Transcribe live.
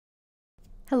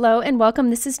Hello and welcome.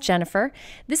 This is Jennifer.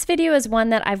 This video is one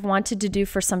that I've wanted to do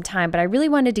for some time, but I really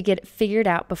wanted to get it figured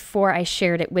out before I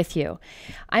shared it with you.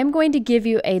 I'm going to give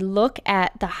you a look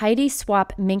at the Heidi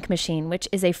Swapp Minc machine, which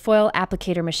is a foil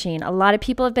applicator machine. A lot of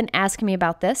people have been asking me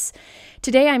about this.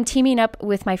 Today I'm teaming up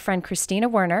with my friend Christina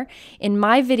Werner. In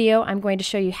my video, I'm going to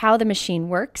show you how the machine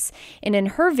works. And in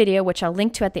her video, which I'll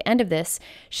link to at the end of this,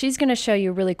 she's going to show you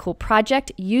a really cool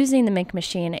project using the Minc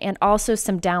machine and also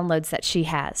some downloads that she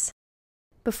has.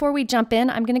 Before we jump in,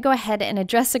 I'm going to go ahead and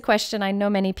address a question I know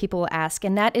many people will ask,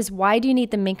 and that is, why do you need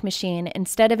the Minc machine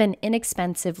instead of an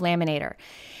inexpensive laminator?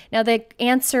 Now, the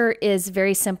answer is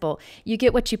very simple. You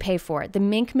get what you pay for. The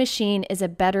Minc machine is a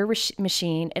better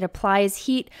machine. It applies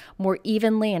heat more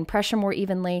evenly and pressure more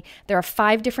evenly. There are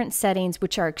 5 different settings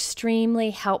which are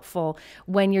extremely helpful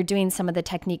when you're doing some of the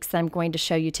techniques that I'm going to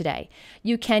show you today.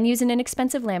 You can use an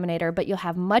inexpensive laminator, but you'll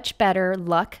have much better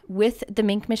luck with the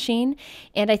Minc machine,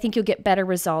 and I think you'll get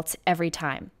better results every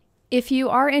time. If you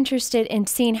are interested in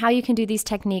seeing how you can do these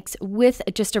techniques with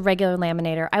just a regular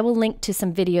laminator, I will link to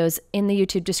some videos in the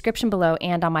YouTube description below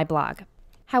and on my blog.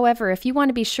 However, if you want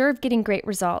to be sure of getting great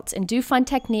results and do fun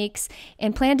techniques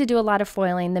and plan to do a lot of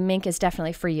foiling, the Minc is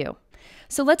definitely for you.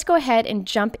 So let's go ahead and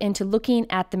jump into looking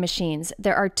at the machines.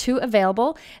 There are 2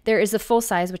 available. There is a full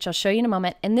size, which I'll show you in a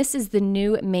moment, and this is the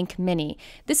new Minc Mini.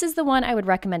 This is the one I would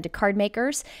recommend to card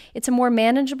makers. It's a more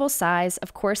manageable size.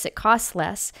 Of course, it costs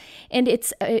less, and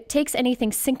it takes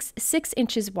anything 6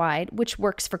 inches wide, which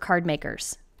works for card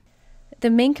makers. The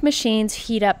Minc machines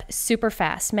heat up super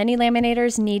fast. Many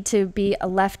laminators need to be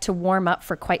left to warm up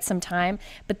for quite some time,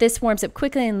 but this warms up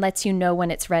quickly and lets you know when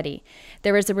it's ready.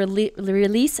 There is a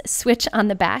release switch on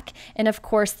the back and, of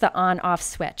course, the on-off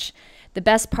switch. The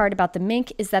best part about the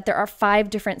Minc is that there are 5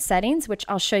 different settings, which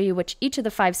I'll show you which each of the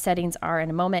 5 settings are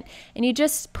in a moment, and you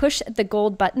just push the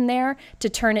gold button there to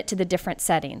turn it to the different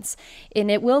settings, and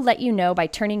it will let you know by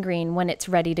turning green when it's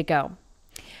ready to go.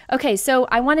 Okay, so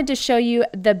I wanted to show you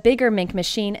the bigger Minc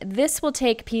machine. This will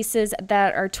take pieces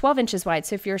that are 12 inches wide.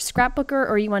 So if you're a scrapbooker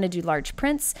or you want to do large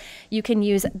prints, you can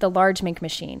use the large Minc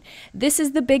machine. This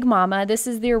is the Big Mama. This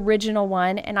is the original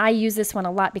one, and I use this one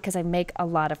a lot because I make a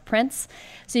lot of prints.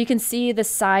 So you can see the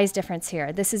size difference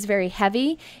here. This is very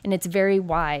heavy and it's very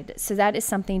wide. So that is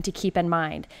something to keep in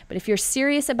mind. But if you're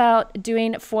serious about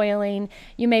doing foiling,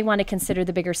 you may want to consider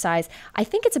the bigger size. I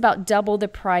think it's about double the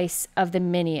price of the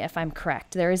Mini, if I'm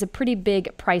correct. There is a pretty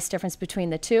big price difference between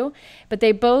the 2, but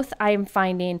they both, I am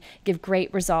finding, give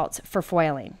great results for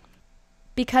foiling.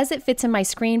 Because it fits in my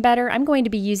screen better, I'm going to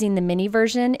be using the Mini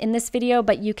version in this video,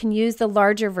 but you can use the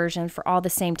larger version for all the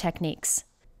same techniques.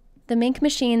 The Minc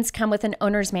machines come with an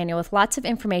owner's manual with lots of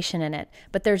information in it,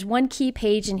 but there's one key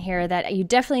page in here that you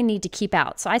definitely need to keep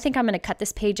out. So I think I'm going to cut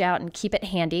this page out and keep it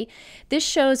handy. This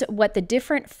shows what the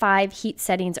different 5 heat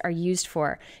settings are used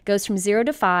for. It goes from 0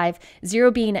 to 5,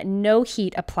 0 being no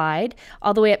heat applied,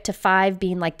 all the way up to 5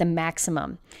 being like the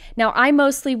maximum. Now, I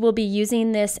mostly will be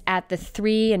using this at the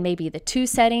 3 and maybe the 2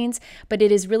 settings, but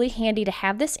it is really handy to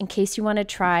have this in case you want to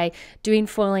try doing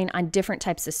foiling on different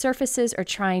types of surfaces or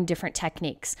trying different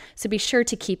techniques. So be sure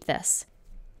to keep this.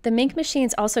 The Minc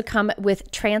machines also come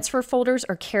with transfer folders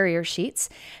or carrier sheets.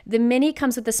 The Mini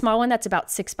comes with a small one that's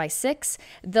about 6 by 6.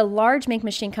 The large Minc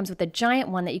machine comes with a giant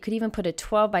one that you could even put a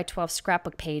 12 by 12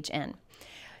 scrapbook page in.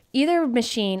 Either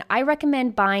machine, I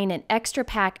recommend buying an extra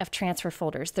pack of transfer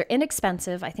folders. They're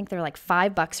inexpensive. I think they're like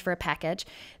 $5 for a package.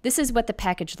 This is what the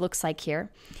package looks like here.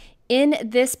 In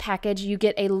this package, you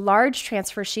get a large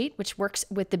transfer sheet, which works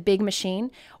with the big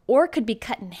machine, or could be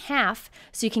cut in half,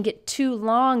 so you can get 2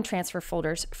 long transfer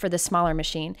folders for the smaller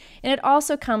machine. And it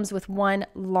also comes with 1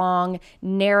 long,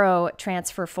 narrow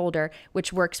transfer folder,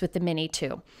 which works with the Mini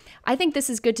too. I think this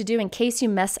is good to do in case you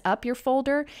mess up your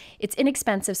folder. It's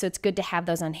inexpensive, so it's good to have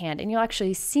those on hand. And you'll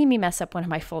actually see me mess up one of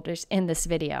my folders in this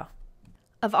video.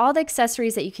 Of all the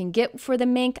accessories that you can get for the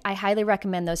Minc, I highly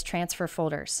recommend those transfer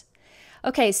folders.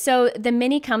 Okay, so the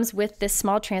Mini comes with this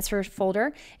small transfer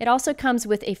folder. It also comes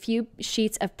with a few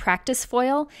sheets of practice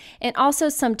foil and also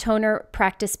some toner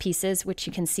practice pieces, which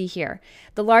you can see here.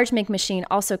 The large Minc machine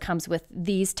also comes with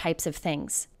these types of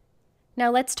things. Now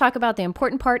let's talk about the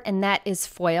important part, and that is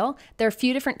foil. There are a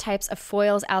few different types of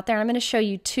foils out there. I'm going to show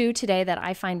you 2 today that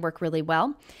I find work really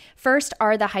well. First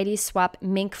are the Heidi Swapp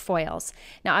Minc foils.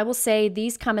 Now I will say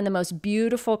these come in the most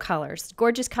beautiful colors,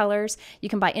 gorgeous colors. You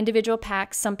can buy individual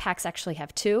packs. Some packs actually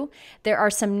have 2. There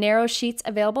are some narrow sheets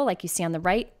available like you see on the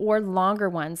right, or longer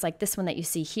ones like this one that you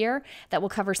see here that will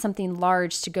cover something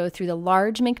large to go through the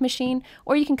large Minc machine,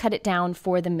 or you can cut it down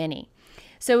for the Mini.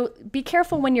 So be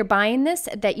careful when you're buying this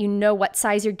that you know what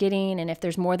size you're getting and if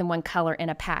there's more than one color in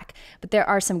a pack. But there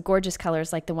are some gorgeous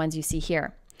colors like the ones you see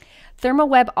here.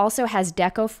 ThermoWeb also has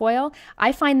deco foil.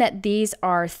 I find that these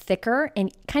are thicker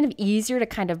and kind of easier to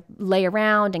kind of lay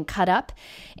around and cut up.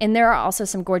 And there are also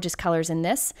some gorgeous colors in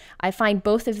this. I find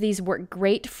both of these work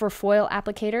great for foil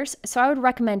applicators, so I would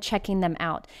recommend checking them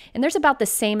out. And there's about the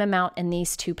same amount in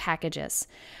these two packages.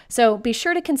 So be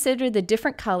sure to consider the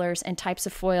different colors and types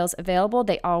of foils available.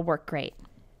 They all work great.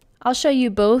 I'll show you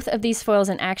both of these foils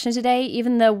in action today.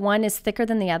 Even though one is thicker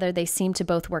than the other, they seem to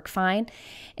both work fine.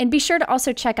 And be sure to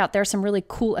also check out, there are some really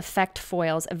cool effect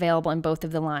foils available in both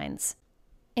of the lines.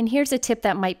 And here's a tip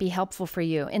that might be helpful for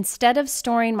you. Instead of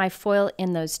storing my foil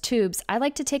in those tubes, I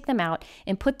like to take them out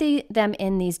and put them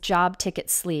in these job ticket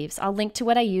sleeves. I'll link to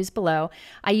what I use below.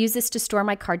 I use this to store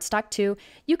my cardstock too.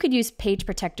 You could use page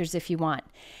protectors if you want.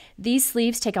 These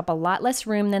sleeves take up a lot less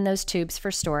room than those tubes for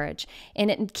storage,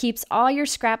 and it keeps all your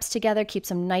scraps together, keeps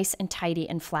them nice and tidy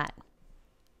and flat.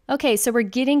 Okay, so we're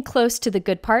getting close to the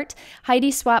good part. Heidi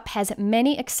Swapp has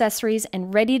many accessories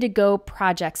and ready-to-go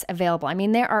projects available. I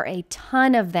mean, there are a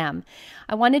ton of them.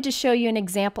 I wanted to show you an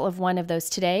example of one of those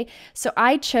today. So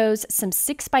I chose some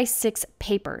 6x6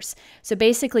 papers. So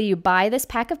basically, you buy this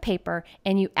pack of paper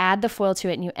and you add the foil to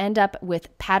it, and you end up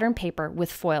with pattern paper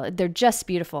with foil. They're just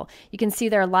beautiful. You can see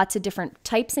there are lots of different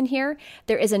types in here.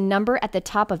 There is a number at the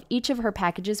top of each of her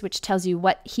packages, which tells you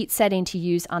what heat setting to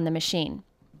use on the machine.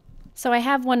 So I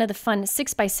have one of the fun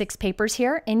 6x6 papers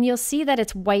here, and you'll see that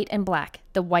it's white and black.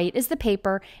 The white is the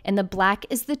paper, and the black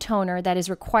is the toner that is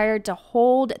required to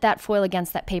hold that foil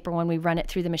against that paper when we run it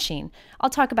through the machine. I'll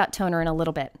talk about toner in a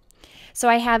little bit. So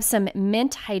I have some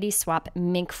mint Heidi Swapp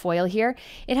Minc foil here.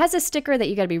 It has a sticker that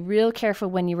you got to be real careful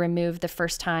when you remove the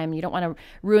first time. You don't want to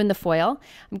ruin the foil.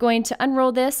 I'm going to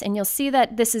unroll this, and you'll see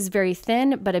that this is very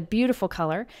thin, but a beautiful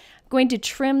color. Going to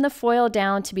trim the foil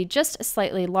down to be just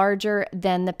slightly larger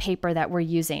than the paper that we're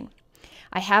using.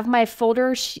 I have my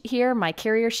folder here, my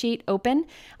carrier sheet open.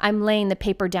 I'm laying the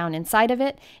paper down inside of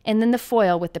it, and then the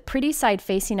foil with the pretty side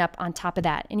facing up on top of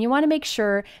that. And you want to make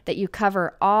sure that you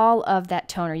cover all of that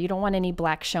toner. You don't want any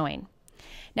black showing.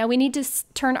 Now we need to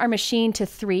turn our machine to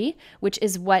 3, which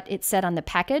is what it said on the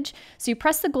package. So you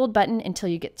press the gold button until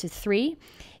you get to 3.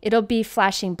 It'll be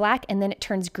flashing black, and then it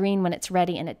turns green when it's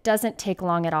ready, and it doesn't take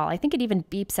long at all. I think it even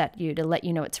beeps at you to let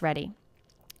you know it's ready.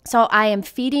 So I am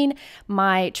feeding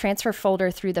my transfer folder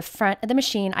through the front of the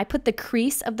machine. I put the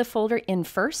crease of the folder in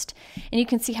first, and you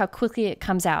can see how quickly it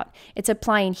comes out. It's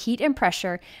applying heat and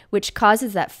pressure, which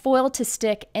causes that foil to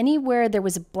stick anywhere there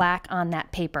was black on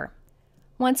that paper.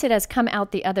 Once it has come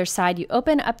out the other side, you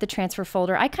open up the transfer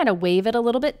folder. I kind of wave it a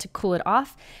little bit to cool it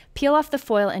off, peel off the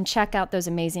foil, and check out those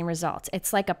amazing results.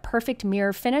 It's like a perfect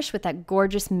mirror finish with that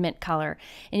gorgeous mint color.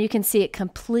 And you can see it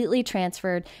completely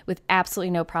transferred with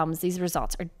absolutely no problems. These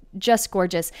results are just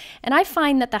gorgeous. And I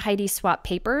find that the Heidi Swapp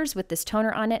papers with this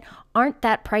toner on it aren't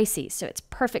that pricey, so it's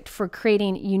perfect for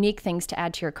creating unique things to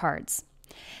add to your cards.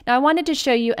 Now I wanted to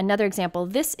show you another example.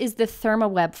 This is the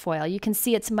ThermoWeb foil. You can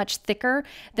see it's much thicker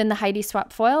than the Heidi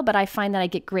Swapp foil, but I find that I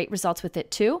get great results with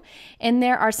it too. And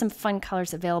there are some fun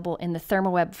colors available in the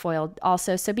ThermoWeb foil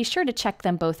also, so be sure to check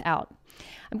them both out.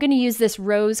 I'm going to use this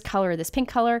rose color, this pink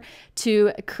color,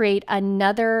 to create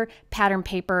another pattern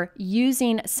paper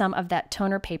using some of that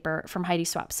toner paper from Heidi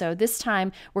Swapp. So this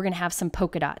time we're going to have some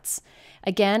polka dots.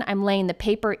 Again, I'm laying the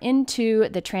paper into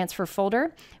the transfer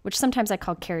folder, which sometimes I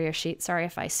call carrier sheet. Sorry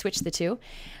if I switch the two.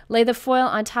 Lay the foil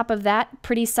on top of that,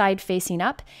 pretty side facing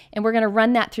up, and we're going to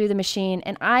run that through the machine.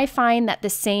 And I find that the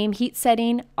same heat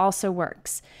setting also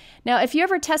works. Now, if you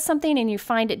ever test something and you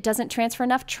find it doesn't transfer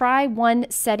enough, try one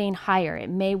setting higher. It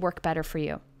may work better for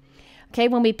you. Okay,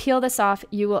 when we peel this off,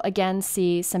 you will again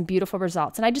see some beautiful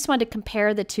results. And I just wanted to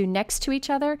compare the two next to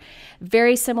each other.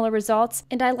 Very similar results.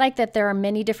 And I like that there are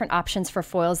many different options for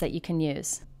foils that you can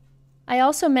use. I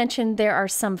also mentioned there are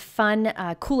some fun,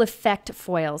 cool effect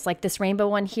foils, like this rainbow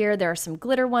one here. There are some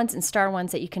glitter ones and star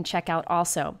ones that you can check out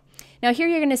also. Now here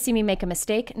you're going to see me make a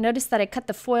mistake. Notice that I cut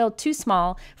the foil too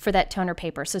small for that toner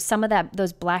paper. So some of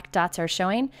those black dots are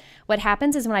showing. What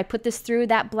happens is when I put this through,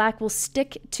 that black will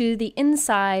stick to the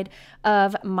inside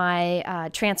of my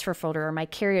transfer folder or my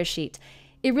carrier sheet.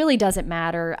 It really doesn't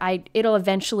matter. It'll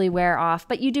eventually wear off,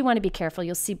 but you do want to be careful.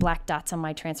 You'll see black dots on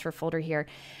my transfer folder here.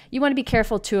 You want to be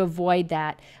careful to avoid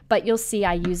that, but you'll see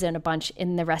I use it a bunch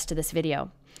in the rest of this video.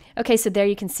 Okay, so there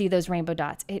you can see those rainbow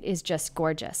dots. It is just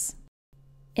gorgeous.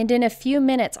 And in a few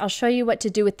minutes, I'll show you what to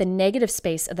do with the negative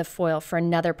space of the foil for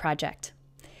another project.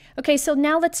 Okay, so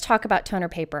now let's talk about toner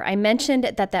paper. I mentioned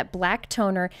that black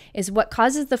toner is what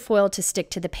causes the foil to stick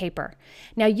to the paper.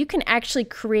 Now you can actually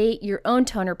create your own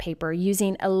toner paper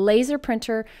using a laser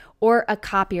printer or a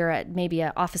copier at maybe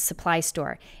an office supply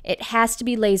store. It has to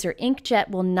be laser. Inkjet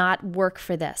will not work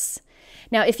for this.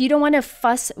 Now, if you don't want to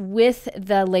fuss with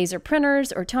the laser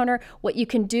printers or toner, what you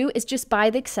can do is just buy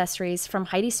the accessories from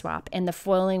Heidi Swapp and the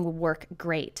foiling will work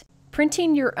great.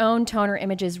 Printing your own toner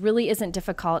images really isn't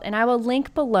difficult, and I will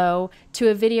link below to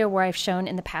a video where I've shown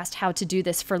in the past how to do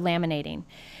this for laminating.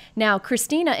 Now,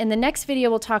 Christina, in the next video,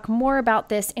 will talk more about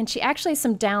this, and she actually has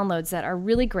some downloads that are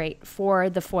really great for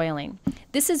the foiling.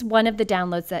 This is one of the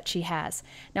downloads that she has.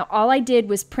 Now, all I did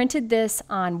was printed this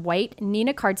on white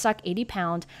Nina cardstock 80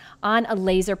 pound on a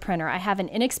laser printer. I have an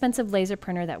inexpensive laser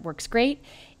printer that works great.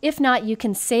 If not, you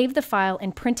can save the file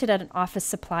and print it at an office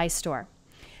supply store.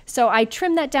 So I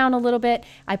trimmed that down a little bit.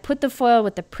 I put the foil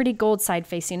with the pretty gold side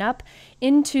facing up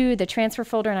into the transfer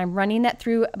folder, and I'm running that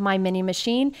through my mini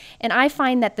machine. And I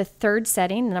find that the third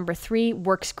setting, number 3,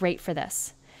 works great for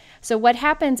this. So what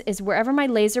happens is wherever my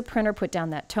laser printer put down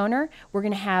that toner, we're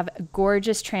going to have a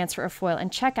gorgeous transfer of foil,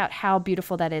 and check out how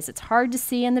beautiful that is. It's hard to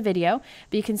see in the video,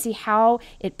 but you can see how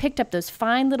it picked up those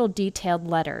fine little detailed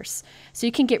letters. So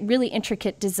you can get really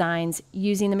intricate designs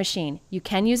using the machine. You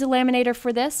can use a laminator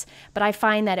for this, but I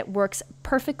find that it works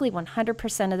perfectly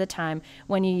 100% of the time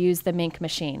when you use the Minc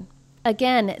machine.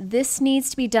 Again, this needs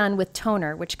to be done with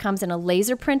toner, which comes in a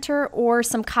laser printer or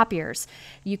some copiers.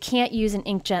 You can't use an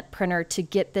inkjet printer to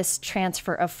get this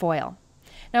transfer of foil.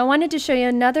 Now, I wanted to show you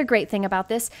another great thing about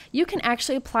this. You can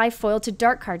actually apply foil to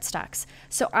dark cardstocks.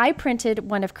 So I printed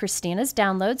one of Christina's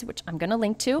downloads, which I'm going to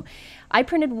link to. I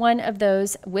printed one of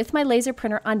those with my laser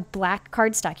printer on black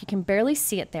cardstock. You can barely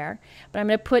see it there, but I'm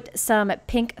going to put some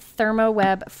pink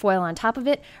ThermoWeb foil on top of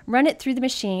it, run it through the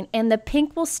machine, and the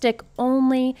pink will stick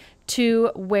only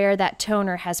to where that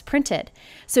toner has printed.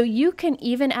 So you can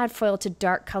even add foil to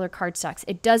dark color cardstocks.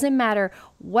 It doesn't matter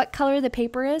what color the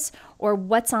paper is or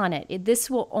what's on it. This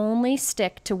will only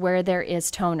stick to where there is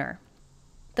toner.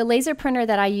 The laser printer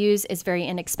that I use is very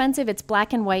inexpensive. It's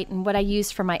black and white, and what I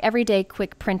use for my everyday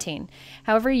quick printing.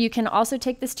 However, you can also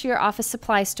take this to your office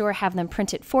supply store, have them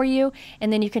print it for you,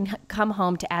 and then you can come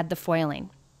home to add the foiling.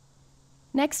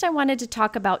 Next, I wanted to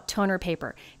talk about toner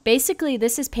paper. Basically,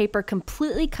 this is paper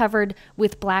completely covered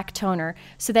with black toner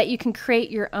so that you can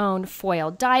create your own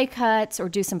foil die cuts or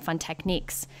do some fun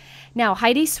techniques. Now,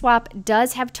 Heidi Swapp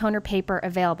does have toner paper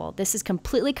available. This is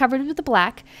completely covered with the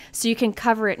black, so you can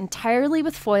cover it entirely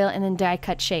with foil and then die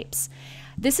cut shapes.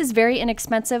 This is very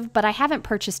inexpensive, but I haven't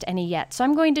purchased any yet, so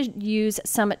I'm going to use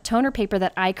some toner paper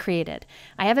that I created.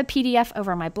 I have a PDF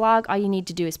over on my blog. All you need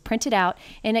to do is print it out,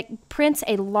 and it prints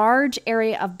a large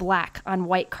area of black on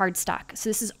white cardstock. So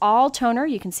this is all toner.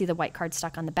 You can see the white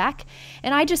cardstock on the back,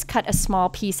 and I just cut a small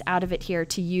piece out of it here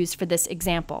to use for this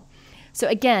example. So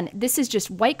again, this is just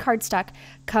white cardstock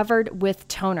covered with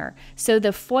toner. So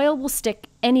the foil will stick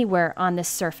anywhere on this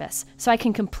surface. So I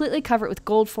can completely cover it with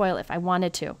gold foil if I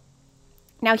wanted to.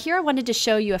 Now here I wanted to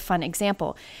show you a fun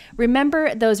example.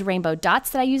 Remember those rainbow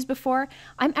dots that I used before?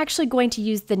 I'm actually going to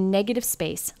use the negative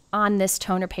space on this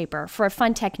toner paper for a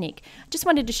fun technique. I just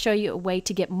wanted to show you a way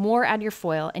to get more out of your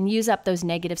foil and use up those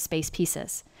negative space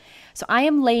pieces. So I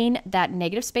am laying that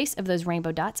negative space of those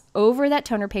rainbow dots over that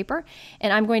toner paper,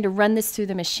 and I'm going to run this through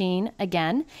the machine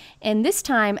again. And this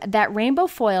time that rainbow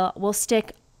foil will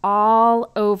stick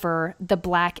all over the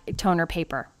black toner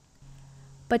paper.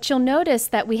 But you'll notice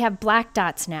that we have black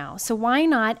dots now, so why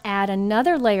not add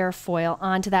another layer of foil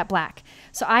onto that black?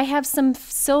 So I have some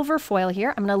silver foil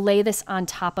here. I'm going to lay this on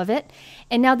top of it,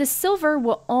 and now the silver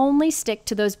will only stick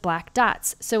to those black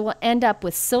dots, so we'll end up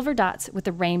with silver dots with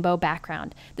a rainbow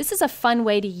background. This is a fun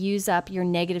way to use up your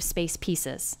negative space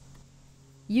pieces.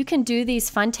 You can do these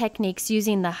fun techniques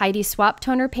using the Heidi Swapp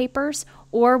toner papers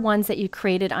or ones that you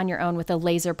created on your own with a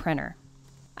laser printer.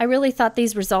 I really thought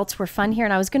these results were fun here,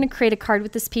 and I was going to create a card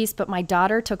with this piece, but my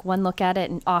daughter took one look at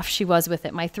it and off she was with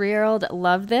it. My 3-year-old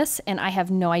loved this, and I have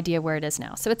no idea where it is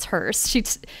now. So it's hers.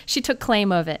 She took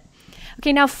claim of it.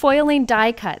 Okay, now foiling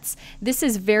die cuts. This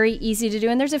is very easy to do,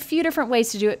 and there's a few different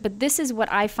ways to do it, but this is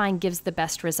what I find gives the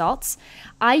best results.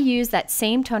 I use that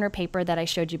same toner paper that I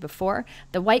showed you before,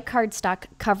 the white cardstock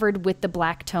covered with the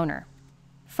black toner.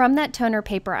 From that toner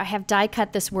paper, I have die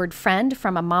cut this word friend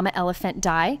from a mama elephant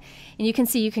die, and you can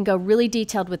see you can go really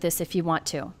detailed with this if you want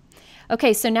to.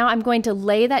 Okay, so now I'm going to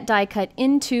lay that die cut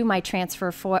into my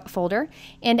transfer folder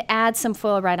and add some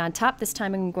foil right on top. This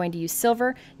time I'm going to use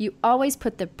silver. You always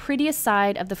put the prettiest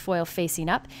side of the foil facing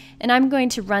up, and I'm going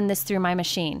to run this through my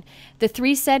machine. The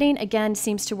 3 setting, again,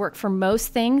 seems to work for most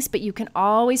things, but you can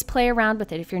always play around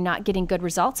with it if you're not getting good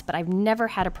results, but I've never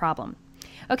had a problem.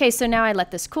 Okay, so now I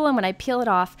let this cool, and when I peel it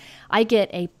off, I get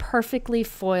a perfectly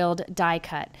foiled die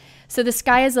cut. So the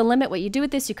sky is the limit. What you do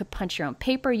with this, you could punch your own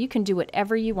paper. You can do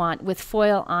whatever you want with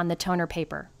foil on the toner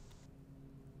paper.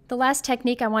 The last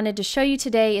technique I wanted to show you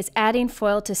today is adding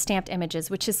foil to stamped images,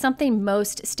 which is something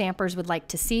most stampers would like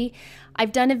to see.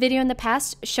 I've done a video in the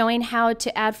past showing how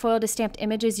to add foil to stamped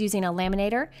images using a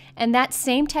laminator, and that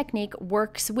same technique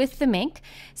works with the Minc,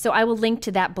 so I will link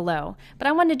to that below. But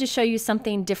I wanted to show you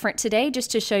something different today,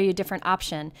 just to show you a different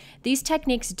option. These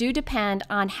techniques do depend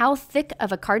on how thick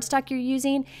of a cardstock you're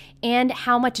using and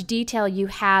how much detail you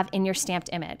have in your stamped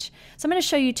image. So I'm going to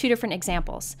show you two different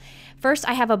examples. First,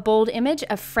 I have a bold image,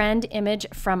 a friend image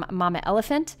from Mama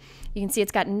Elephant. You can see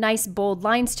it's got nice bold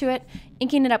lines to it,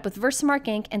 inking it up with Versamark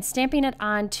ink and stamping it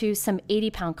onto some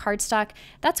 80-pound cardstock.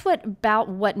 That's about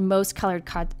what most colored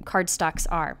cardstocks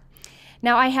are.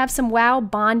 Now I have some Wow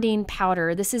bonding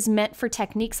powder. This is meant for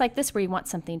techniques like this where you want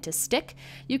something to stick.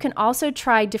 You can also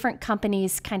try different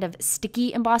companies' kind of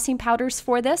sticky embossing powders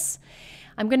for this.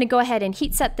 I'm going to go ahead and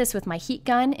heat set this with my heat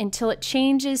gun until it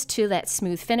changes to that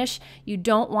smooth finish. You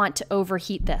don't want to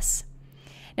overheat this.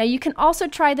 Now you can also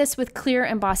try this with clear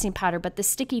embossing powder, but the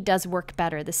sticky does work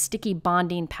better, the sticky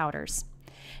bonding powders.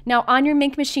 Now on your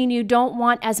Minc machine, you don't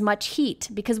want as much heat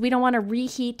because we don't want to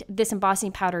reheat this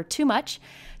embossing powder too much.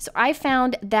 So I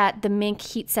found that the Minc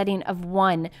heat setting of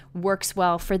 1 works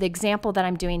well for the example that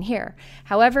I'm doing here.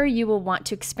 However, you will want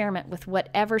to experiment with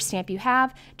whatever stamp you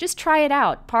have. Just try it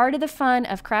out. Part of the fun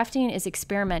of crafting is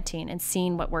experimenting and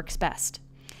seeing what works best.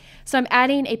 So I'm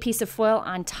adding a piece of foil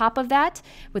on top of that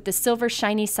with the silver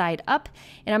shiny side up,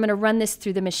 and I'm going to run this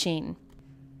through the machine.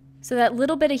 So that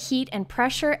little bit of heat and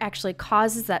pressure actually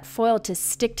causes that foil to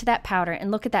stick to that powder,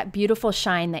 and look at that beautiful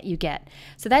shine that you get.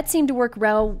 So that seemed to work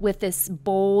well with this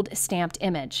bold stamped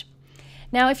image.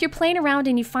 Now if you're playing around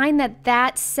and you find that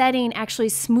that setting actually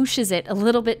smooshes it a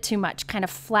little bit too much, kind of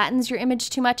flattens your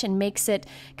image too much and makes it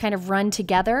kind of run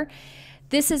together,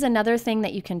 this is another thing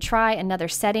that you can try, another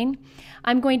setting.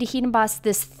 I'm going to heat emboss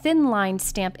this thin line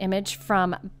stamp image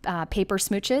from Paper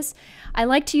Smooches. I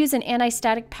like to use an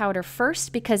anti-static powder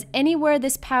first because anywhere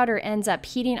this powder ends up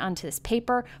heating onto this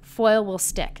paper, foil will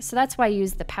stick. So that's why I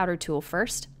use the powder tool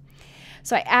first.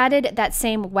 So I added that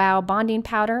same Wow bonding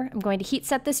powder. I'm going to heat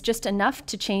set this just enough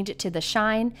to change it to the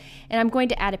shine, and I'm going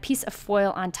to add a piece of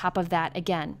foil on top of that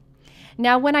again.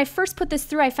 Now when I first put this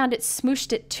through, I found it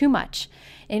smooshed it too much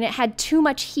and it had too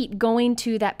much heat going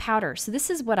to that powder. So this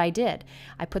is what I did.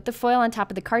 I put the foil on top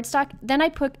of the cardstock, then I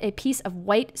put a piece of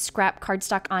white scrap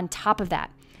cardstock on top of that.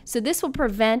 So this will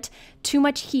prevent too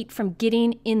much heat from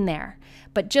getting in there,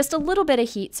 but just a little bit of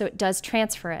heat so it does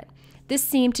transfer it. This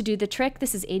seemed to do the trick.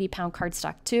 This is 80-pound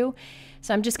cardstock too.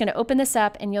 So I'm just going to open this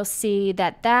up and you'll see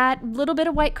that that little bit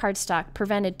of white cardstock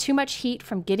prevented too much heat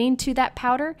from getting to that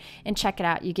powder, and check it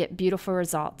out, you get beautiful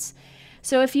results.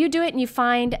 So if you do it and you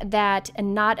find that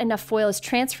not enough foil is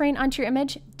transferring onto your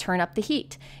image, turn up the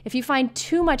heat. If you find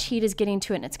too much heat is getting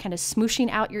to it and it's kind of smooshing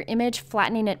out your image,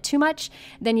 flattening it too much,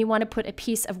 then you want to put a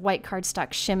piece of white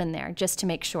cardstock shim in there just to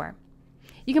make sure.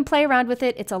 You can play around with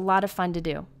it. It's a lot of fun to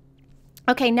do.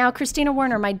 Okay, now Christina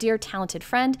Warner, my dear talented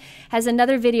friend, has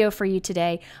another video for you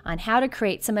today on how to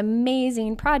create some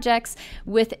amazing projects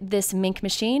with this Minc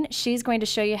machine. She's going to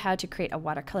show you how to create a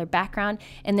watercolor background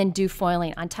and then do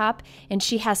foiling on top, and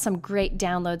she has some great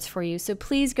downloads for you, so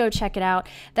please go check it out.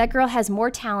 That girl has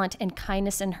more talent and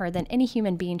kindness in her than any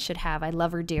human being should have. I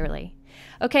love her dearly.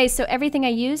 Okay, so everything I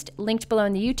used linked below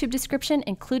in the YouTube description,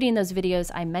 including those videos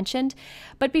I mentioned.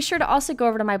 But be sure to also go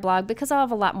over to my blog because I'll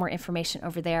have a lot more information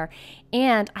over there.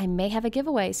 And I may have a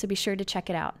giveaway, so be sure to check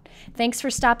it out. Thanks for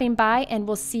stopping by, and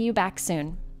we'll see you back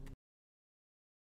soon.